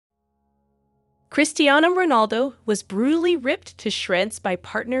Cristiano Ronaldo was brutally ripped to shreds by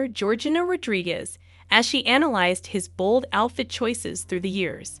partner Georgina Rodriguez as she analyzed his bold outfit choices through the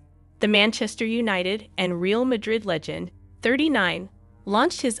years. The Manchester United and Real Madrid legend, 39,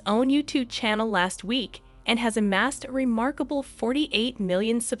 launched his own YouTube channel last week and has amassed a remarkable 48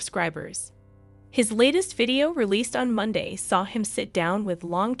 million subscribers. His latest video, released on Monday, saw him sit down with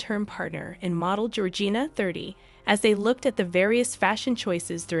long-term partner and model Georgina, 30, as they looked at the various fashion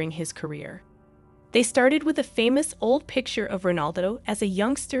choices during his career. They started with a famous old picture of Ronaldo as a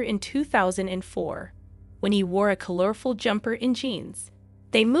youngster in 2004, when he wore a colorful jumper and jeans.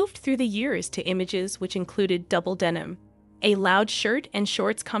 They moved through the years to images which included double denim, a loud shirt and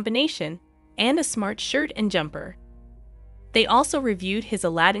shorts combination, and a smart shirt and jumper. They also reviewed his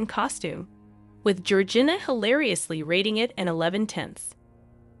Aladdin costume, with Georgina hilariously rating it an 11/10.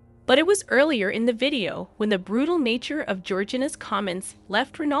 But it was earlier in the video when the brutal nature of Georgina's comments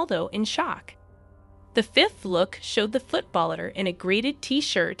left Ronaldo in shock. The fifth look showed the footballer in a graded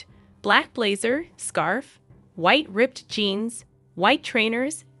t-shirt, black blazer, scarf, white ripped jeans, white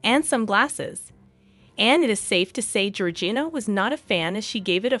trainers, and sunglasses. And it is safe to say Georgina was not a fan, as she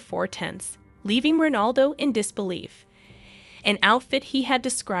gave it a 4/10, leaving Ronaldo in disbelief, an outfit he had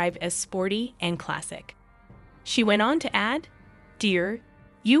described as sporty and classic. She went on to add, "Dear,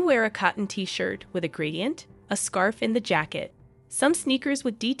 you wear a cotton t-shirt with a gradient, a scarf in the jacket, some sneakers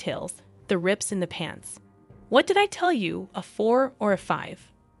with details, the rips in the pants. What did I tell you, a 4 or a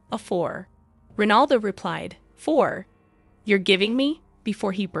 5? A 4. Ronaldo replied, "4? You're giving me?"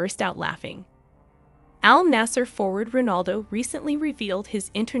 before he burst out laughing. Al Nassr forward Ronaldo recently revealed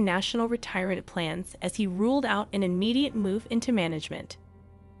his international retirement plans as he ruled out an immediate move into management.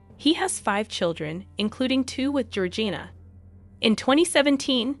 He has 5 children, including 2 with Georgina. In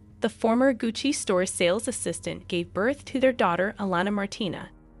 2017, the former Gucci store sales assistant gave birth to their daughter Alana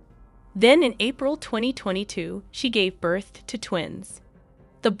Martina. Then in April 2022, she gave birth to twins.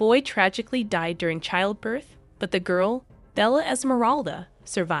 The boy tragically died during childbirth, but the girl, Bella Esmeralda,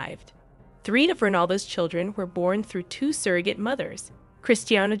 survived. 3 of Ronaldo's children were born through 2 surrogate mothers,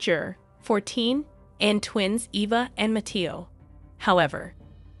 Cristiana Jur, 14, and twins Eva and Matteo. However,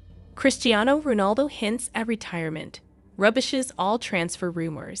 Cristiano Ronaldo hints at retirement, rubbishes all transfer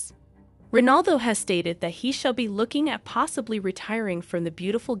rumors. Ronaldo has stated that he shall be looking at possibly retiring from the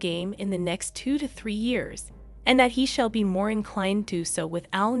beautiful game in the next 2 to 3 years, and that he shall be more inclined to do so with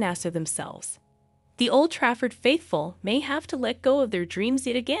Al Nassr themselves. The Old Trafford faithful may have to let go of their dreams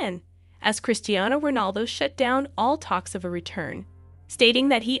yet again, as Cristiano Ronaldo shut down all talks of a return, stating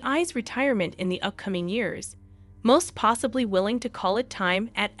that he eyes retirement in the upcoming years, most possibly willing to call it time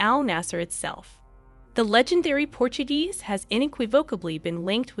at Al Nassr itself. The legendary Portuguese has unequivocally been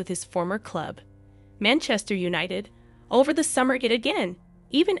linked with his former club, Manchester United, over the summer yet again,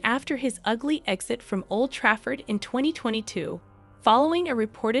 even after his ugly exit from Old Trafford in 2022, following a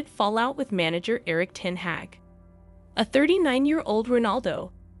reported fallout with manager Erik ten Hag. A 39-year-old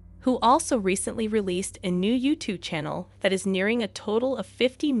Ronaldo, who also recently released a new YouTube channel that is nearing a total of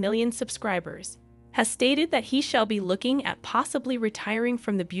 50 million subscribers, has stated that he shall be looking at possibly retiring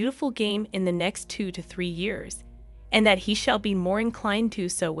from the beautiful game in the next 2 to 3 years, and that he shall be more inclined to do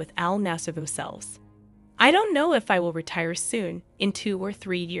so with Al Nassr themselves. "I don't know if I will retire soon, in 2 or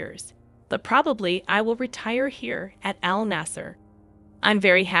 3 years, but probably I will retire here at Al Nassr. I'm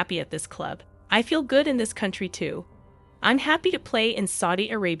very happy at this club. I feel good in this country too. I'm happy to play in Saudi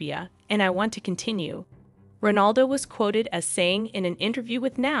Arabia, and I want to continue," Ronaldo was quoted as saying in an interview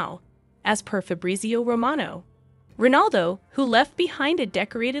with Now, as per Fabrizio Romano. Ronaldo, who left behind a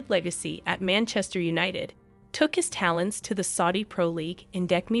decorated legacy at Manchester United, took his talents to the Saudi Pro League in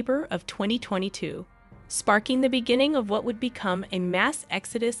December of 2022, sparking the beginning of what would become a mass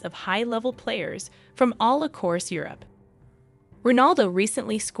exodus of high-level players from all across Europe. Ronaldo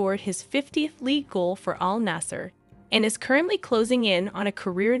recently scored his 50th league goal for Al Nassr and is currently closing in on a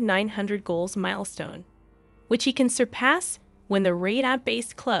career 900 goals milestone, which he can surpass when the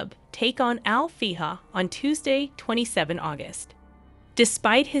Riyadh-based club take on Al Fihah on Tuesday, 27 August.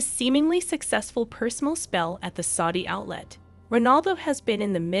 Despite his seemingly successful personal spell at the Saudi outlet, Ronaldo has been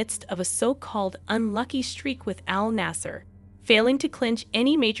in the midst of a so-called unlucky streak with Al Nassr, failing to clinch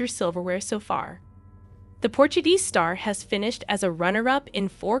any major silverware so far. The Portuguese star has finished as a runner-up in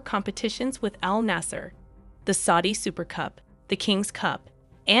 4 competitions with Al Nassr, the Saudi Super Cup, the King's Cup,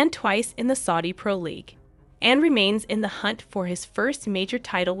 and twice in the Saudi Pro League, and remains in the hunt for his first major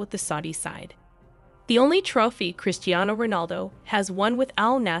title with the Saudi side. The only trophy Cristiano Ronaldo has won with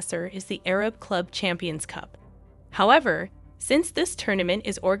Al Nassr is the Arab Club Champions Cup. However, since this tournament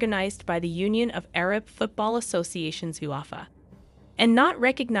is organized by the Union of Arab Football Associations (UEFA), and not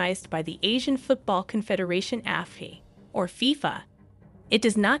recognized by the Asian Football Confederation (AFC) or FIFA. It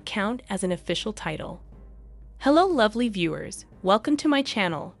does not count as an official title. Hello lovely viewers, welcome to my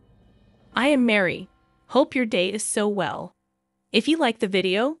channel. I am Mary. Hope your day is so well. If you like the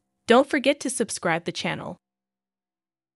video, don't forget to subscribe the channel.